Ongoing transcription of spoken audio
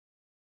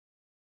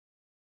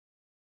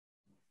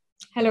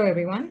Hello,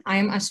 everyone. I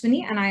am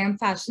Ashwini, and I am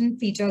fashion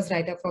features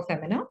writer for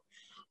Femina.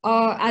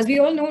 As we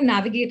all know,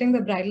 navigating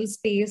the bridal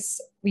space,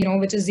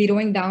 which is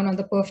zeroing down on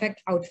the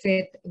perfect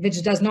outfit,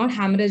 which does not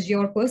hemorrhage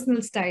your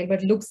personal style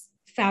but looks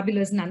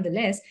fabulous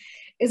nonetheless,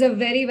 is a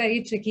very,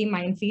 very tricky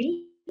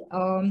minefield.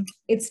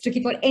 It's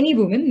tricky for any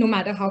woman, no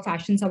matter how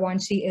fashion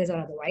savant she is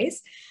or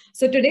otherwise.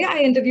 So today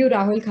I interview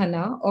Rahul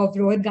Khanna of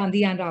Rohit,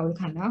 Gandhi, and Rahul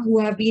Khanna, who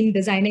have been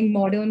designing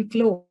modern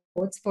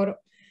clothes for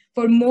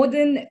more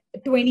than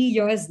 20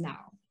 years now.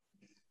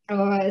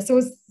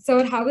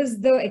 Sir, how has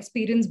the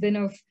experience been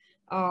of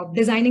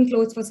designing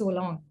clothes for so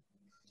long?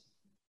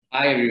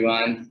 Hi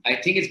everyone. I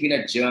think it's been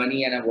a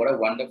journey, and what a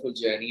wonderful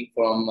journey.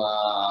 From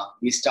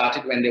we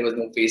started when there was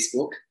no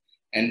Facebook,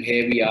 and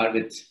here we are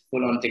with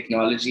full-on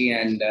technology,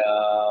 and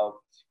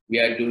we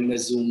are doing a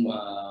Zoom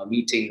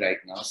meeting right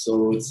now.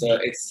 So it's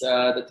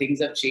the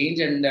things have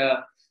changed, and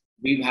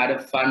we've had a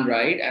fun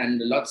ride,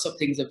 and lots of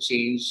things have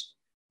changed.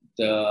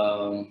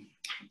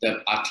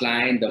 Our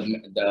client,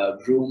 the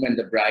groom and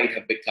the bride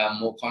have become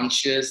more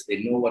conscious.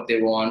 They know what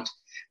they want.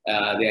 They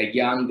are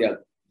young.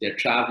 They're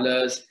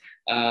travelers.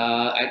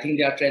 I think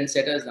they are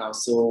trendsetters now,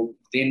 so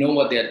they know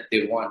what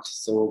they want.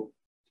 So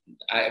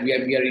we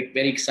are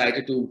very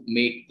excited to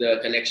make the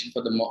collection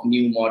for the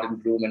new modern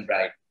groom and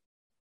bride.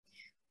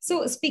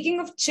 So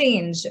speaking of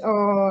change,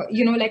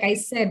 like I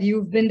said,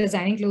 you've been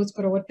designing clothes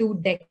for over 2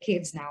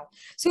 decades now.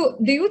 So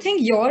do you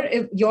think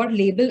your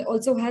label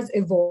also has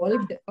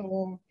evolved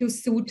to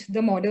suit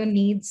the modern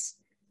needs?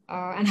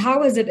 And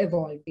how has it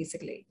evolved,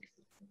 basically?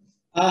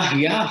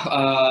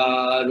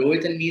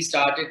 Rohit and me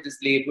started this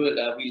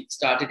label. We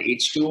started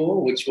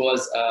H2O, which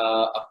was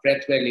a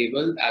Prethwear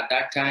label. At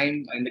that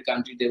time in the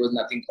country, there was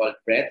nothing called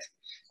Preth.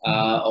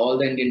 All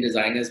the Indian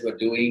designers were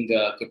doing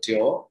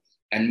couture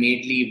and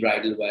mainly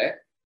bridal wear.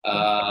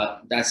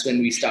 That's when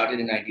we started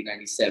in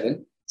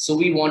 1997. So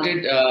we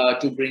wanted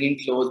to bring in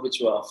clothes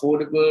which were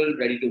affordable,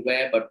 ready to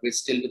wear, but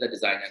still with a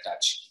designer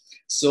touch.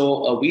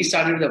 So we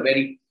started with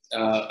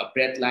a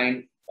Preth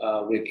line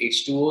with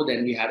H2O.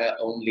 Then we had our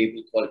own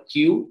label called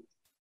Q.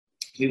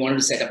 We wanted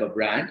to set up a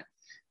brand,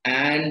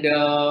 and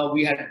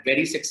we had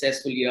very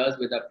successful years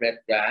with our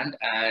Preth brand.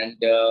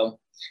 And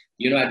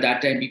at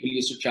that time, people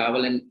used to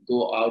travel and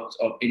go out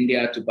of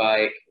India to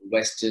buy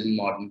Western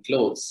modern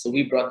clothes. So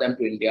we brought them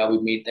to India. We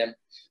made them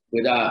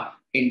with our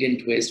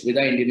Indian twist, with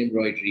our Indian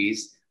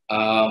embroideries,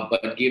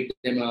 but gave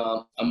them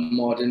a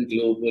modern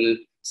global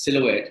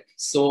silhouette.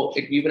 So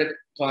we were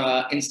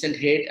an instant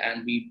hit,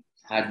 and we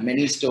had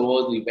many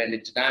stores. We went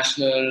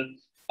international.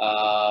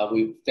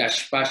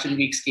 Fashion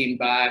weeks came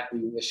back.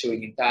 We were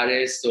showing in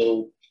Paris.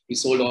 So we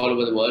sold all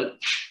over the world.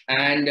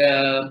 And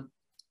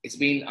it's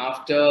been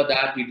after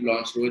that, we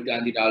launched Rohit,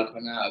 Gandhi, Rahul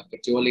Khanna, a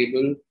couture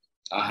label,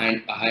 a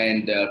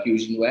high-end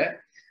fusion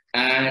wear.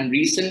 And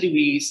recently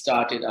we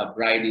started a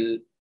bridal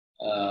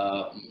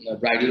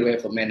wear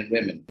for men and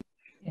women.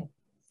 Yeah.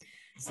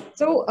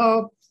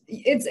 So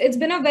it's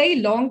been a very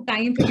long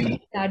time for you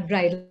that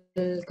bridal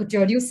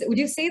couture. Would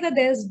you say that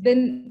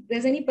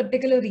there's any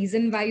particular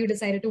reason why you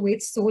decided to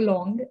wait so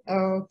long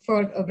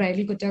for a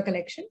bridal couture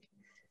collection?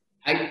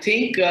 I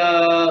think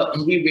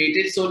we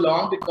waited so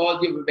long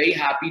because we were very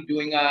happy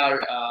doing our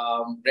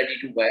ready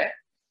to wear.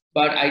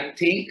 But I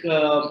think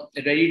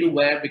ready to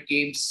wear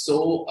became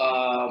so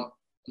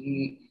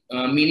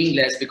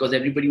meaningless because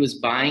everybody was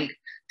buying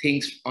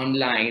things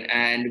online,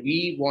 and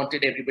we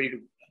wanted everybody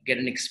to get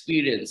an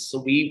experience.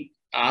 So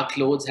our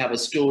clothes have a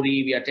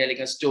story. We are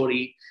telling a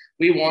story.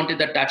 We wanted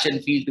the touch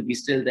and feel to be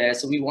still there.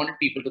 So we wanted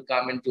people to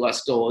come into our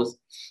stores.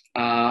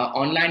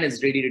 Online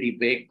is really, really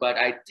big, but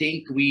I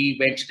think we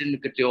ventured into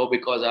couture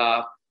because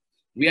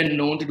we are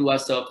known to do our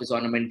surface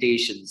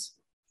ornamentations.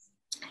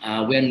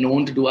 We are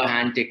known to do our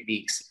hand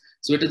techniques.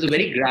 So it is a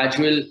very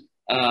gradual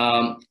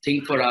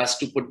thing for us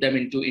to put them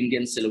into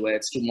Indian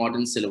silhouettes, to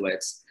modern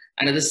silhouettes.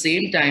 And at the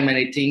same time, and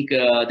I think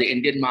the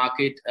Indian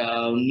market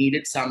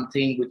needed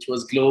something which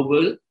was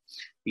global,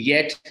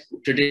 yet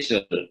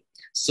traditional.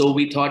 So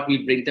we thought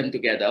we'd bring them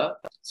together.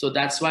 So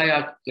that's why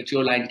our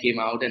couture line came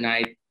out. And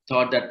I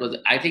thought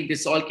I think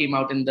this all came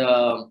out in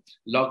the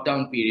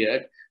lockdown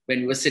period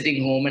when we were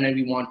sitting home and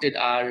we wanted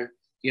our,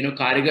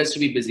 karigars to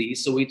be busy.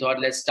 So we thought,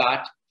 let's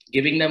start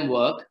giving them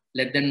work,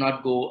 let them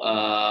not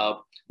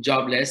go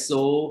jobless.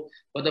 So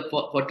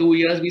for 2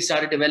 years, we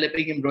started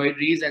developing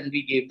embroideries and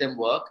we gave them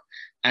work.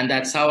 And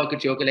that's how our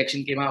couture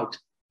collection came out.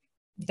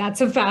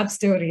 That's a fab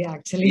story,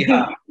 actually.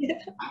 Yeah.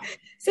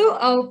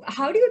 So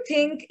how do you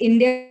think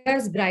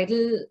India's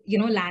bridal,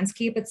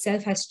 landscape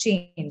itself has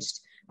changed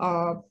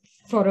from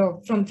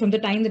the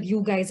time that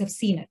you guys have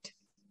seen it?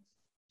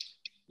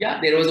 Yeah,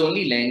 there was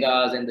only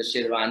lehengas and the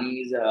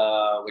sherwanis,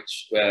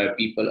 where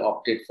people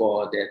opted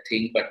for their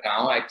thing. But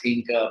now I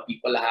think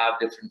people have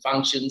different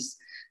functions.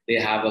 They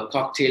have a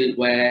cocktail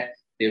wear,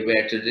 they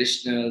wear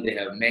traditional, they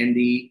have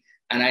mehndi.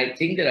 And I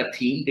think there are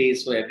theme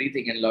days for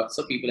everything, and lots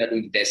of people are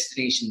doing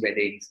destination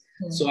weddings.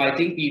 Mm-hmm. So I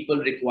think people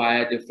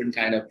require different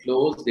kind of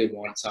clothes. They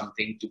want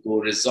something to go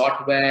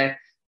resort wear,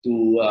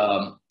 to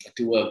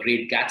a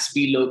Great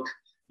Gatsby look.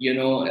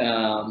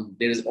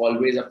 there is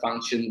always a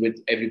function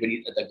with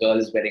everybody. The girl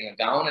is wearing a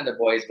gown and the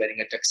boy is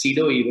wearing a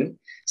tuxedo even.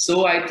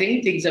 So I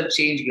think things have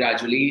changed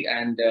gradually,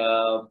 and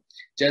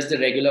just the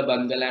regular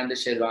bangala and the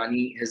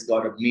sherwani has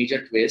got a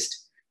major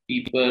twist.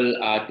 People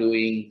are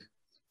doing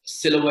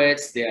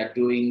silhouettes. They are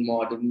doing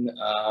modern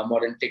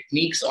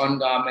techniques on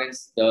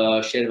garments.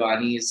 The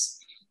sherwani is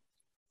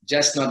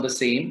just not the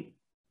same.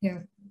 Yeah.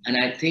 And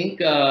I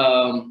think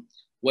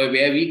where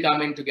we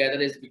come in together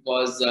is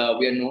because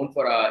we are known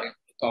for our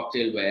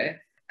cocktail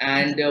wear,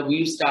 and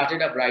we've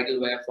started a bridal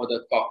wear for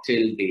the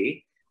cocktail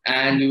day,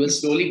 and we will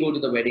slowly go to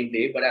the wedding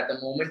day. But at the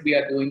moment, we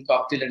are doing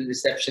cocktail and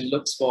reception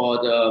looks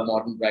for the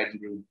modern bride and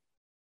groom.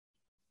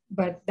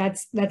 But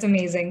that's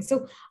amazing.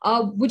 So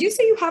would you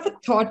say you have a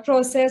thought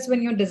process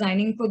when you're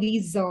designing for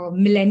these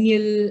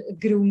millennial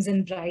grooms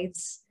and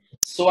brides?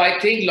 So I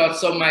think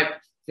lots of my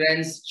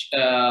friends,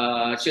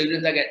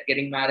 children are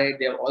getting married.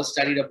 They've all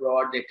studied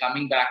abroad. They're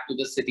coming back to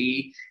the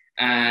city,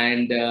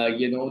 and they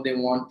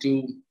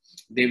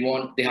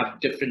have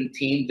different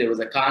themes. There was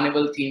a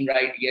carnival theme,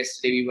 right?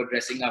 Yesterday we were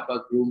dressing up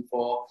a groom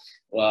for.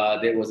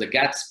 There was a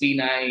Gatsby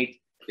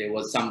night. There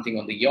was something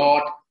on the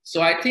yacht.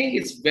 So I think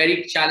it's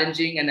very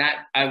challenging, and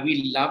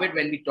we love it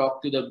when we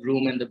talk to the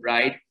groom and the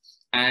bride,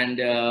 and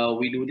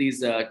we do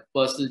these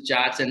personal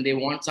chats, and they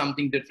want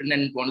something different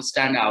and want to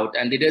stand out,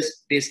 and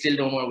they still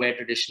don't want to wear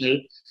traditional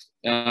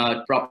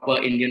proper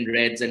Indian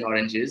reds and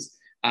oranges.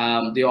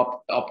 They're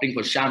opting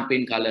for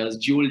champagne colors,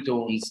 jewel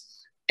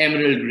tones,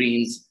 emerald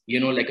greens,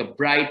 like a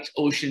bright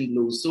ocean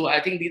blue. So I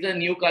think these are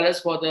new colors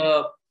for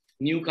the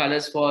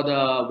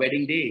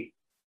wedding day.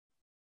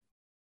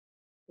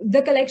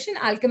 The collection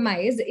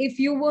Alchemize, if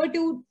you were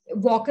to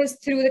walk us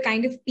through the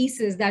kind of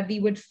pieces that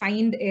we would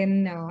find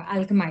in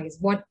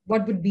Alchemize, what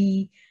would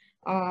be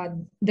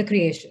the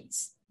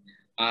creations?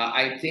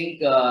 I think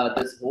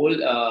this whole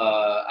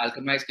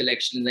Alchemize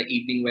collection is an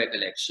evening wear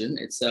collection.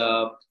 It's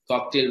a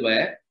cocktail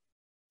wear.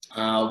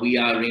 We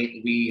have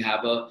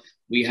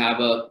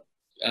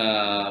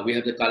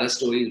the color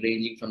stories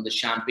ranging from the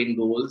champagne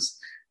golds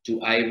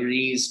to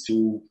ivories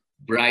to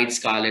bright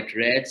scarlet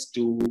reds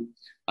to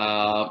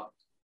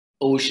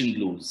ocean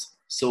blues.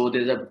 So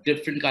there's a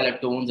different color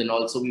tones, and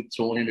also we've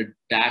thrown in a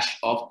dash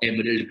of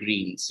emerald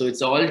green. So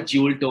it's all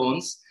jewel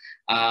tones.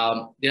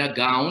 There are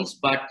gowns,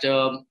 but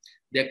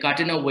they're cut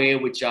in a way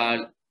which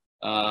are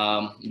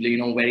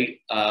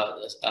very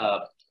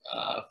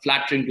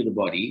flattering to the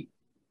body.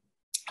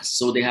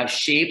 So they have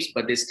shapes,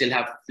 but they still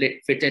have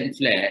fit and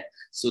flare.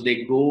 So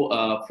they go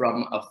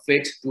from a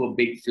fit to a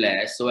big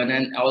flare. So, and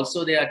then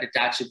also they are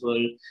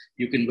detachable.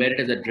 You can wear it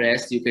as a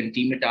dress. You can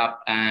team it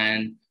up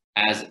and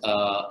as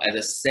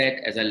a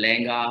set, as a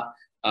lehenga.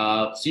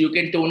 So you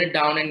can tone it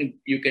down and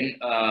you can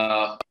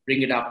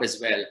bring it up as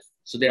well.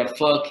 So there are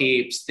fur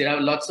capes. There are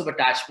lots of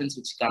attachments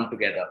which come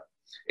together.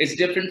 It's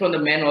different from the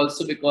men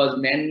also, because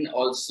men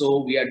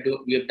also we have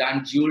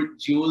done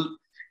jewel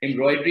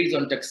embroideries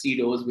on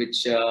tuxedos,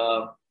 which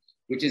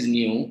is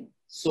new.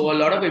 So a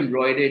lot of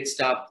embroidered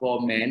stuff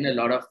for men, a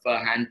lot of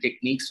hand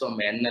techniques for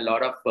men, a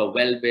lot of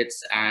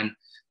velvets and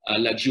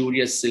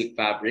luxurious silk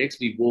fabrics.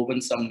 We've woven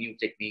some new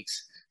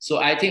techniques. So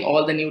I think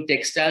all the new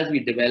textiles we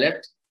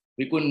developed,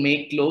 we couldn't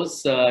make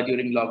clothes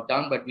during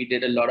lockdown, but we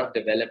did a lot of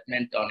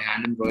development on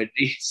hand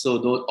embroidery. So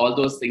all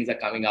those things are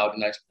coming out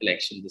in our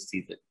collection this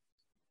season.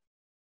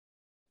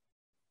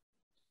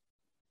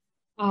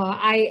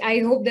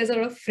 I hope there's a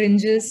lot of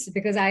fringes,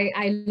 because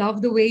I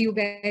love the way you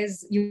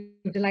guys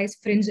utilize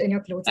fringe in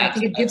your clothes. I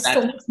think it gives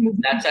so much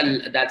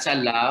movement. That's our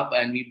love,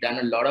 and we've done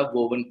a lot of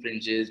woven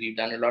fringes. We've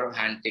done a lot of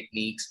hand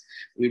techniques.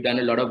 We've done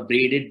a lot of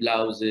braided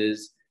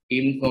blouses.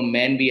 Even for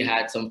men, we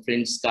had some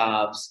fringe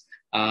scarves.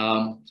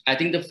 I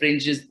think the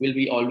fringes will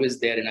be always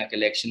there in our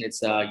collection.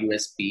 It's a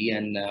USP,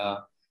 and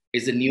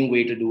it's a new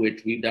way to do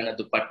it. We've done a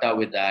dupatta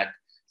with that.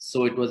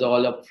 So it was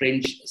all a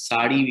fringe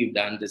sari we've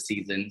done this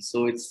season.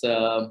 So it's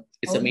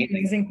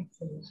amazing.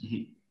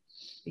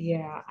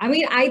 Yeah, I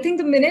mean, I think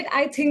the minute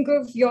I think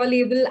of your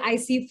label, I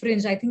see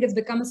fringe. I think it's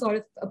become a sort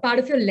of a part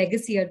of your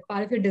legacy, a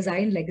part of your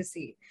design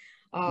legacy.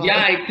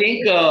 Yeah, I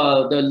think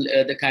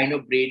the kind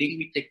of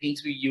braiding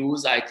techniques we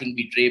use, I think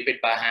we drape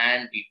it by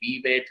hand, we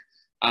weave it.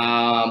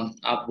 Our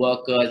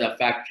workers, our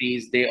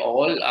factories, they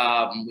all,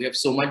 we have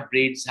so much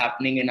braids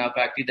happening in our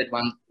factory that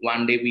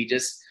one day we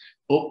just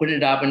open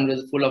it up and it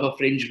was full of a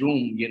fringe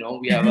room. We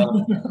have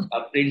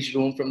a fringe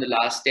room from the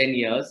last 10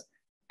 years,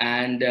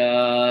 and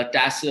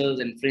tassels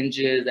and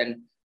fringes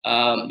and,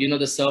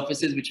 the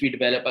surfaces which we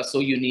develop are so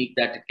unique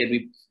that it can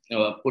be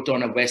put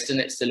on a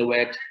Western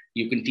silhouette.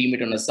 You can team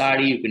it on a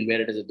sari, you can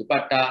wear it as a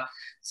dupatta.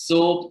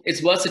 So it's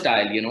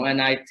versatile, and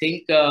I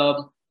think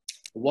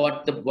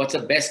what's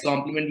the best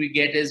compliment we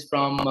get is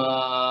from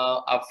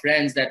our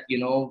friends that,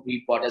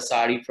 we bought a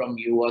sari from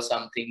you or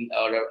something,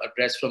 or a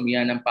dress from you,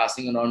 and I'm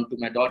passing it on to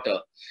my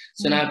daughter.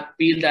 So now I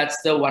feel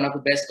that's one of the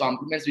best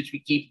compliments which we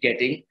keep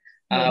getting,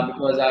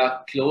 because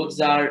our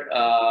clothes are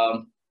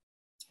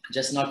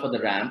just not for the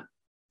ramp.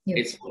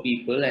 It's for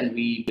people, and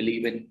we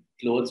believe in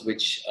clothes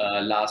which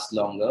last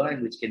longer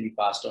and which can be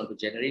passed on to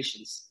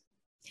generations.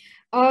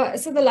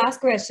 So the last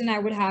question I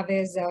would have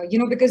is,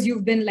 because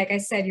you've been, like I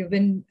said, you've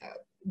been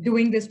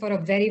doing this for a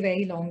very,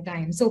 very long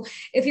time. So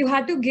if you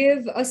had to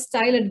give a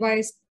style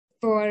advice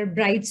for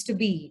brides to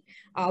be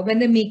when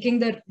they're making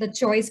the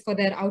choice for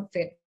their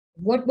outfit,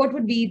 what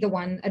would be the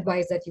one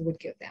advice that you would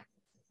give them?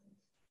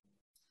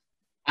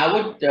 I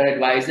would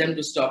advise them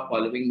to stop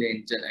following the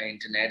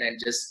internet and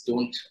just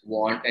don't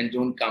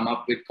come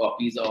up with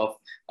copies of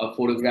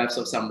photographs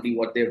of somebody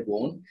what they've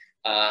worn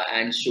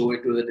and show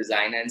it to the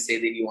designer and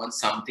say that you want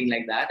something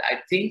like that.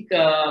 I think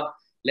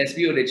let's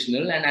be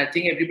original, and I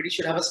think everybody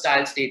should have a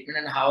style statement,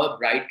 and how a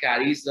bride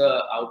carries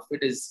the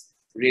outfit is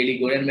really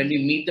good. And when we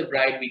meet the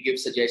bride, we give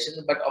suggestions.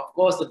 But of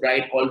course, the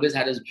bride always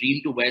had a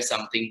dream to wear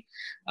something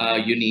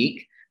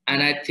unique,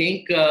 and I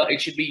think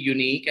it should be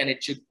unique, and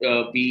it should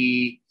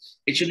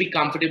be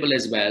comfortable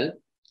as well.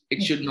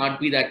 It should not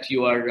be that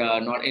you are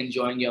not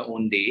enjoying your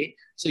own day.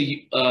 So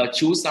you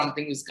choose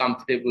something that's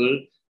comfortable,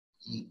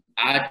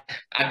 add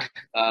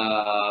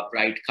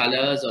bright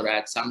colors or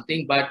add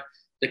something. But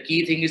the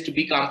key thing is to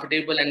be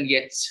comfortable and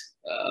yet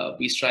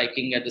be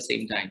striking at the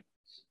same time.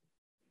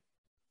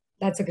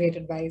 That's a great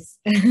advice.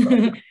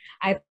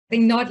 I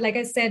think not, like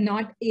I said,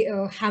 not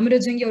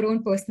hemorrhaging your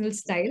own personal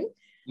style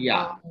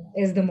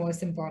is the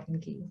most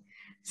important key.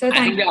 So I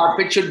think the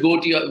outfit should go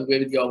to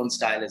with your own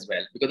style as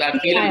well, because I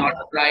feel a lot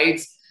of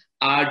brides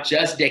are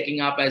just decking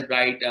up as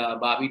bright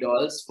Barbie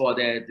dolls for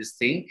this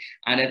thing,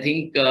 and I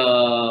think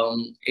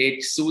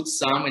it suits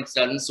some, it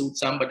doesn't suit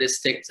some, but it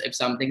sticks. If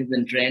something is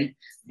in trend,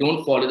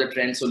 don't follow the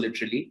trend so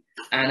literally.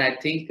 And I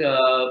think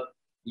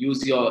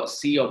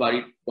see your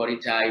body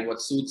type,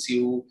 what suits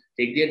you,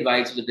 take the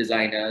advice of the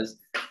designers,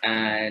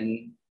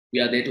 and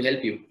we are there to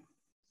help you.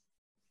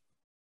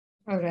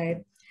 All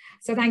right.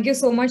 So thank you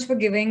so much for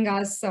giving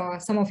us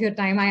some of your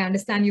time. I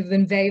understand you've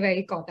been very,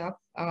 very caught up.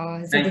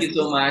 Thank you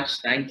so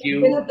much. Thank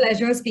you. It's been a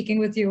pleasure speaking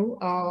with you.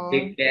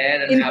 Take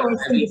care and have a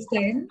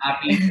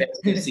happy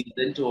festive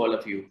season to all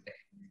of you.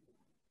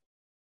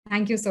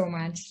 Thank you so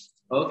much.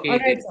 Okay. All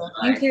right, sir.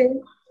 Thank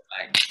you.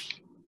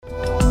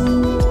 Bye.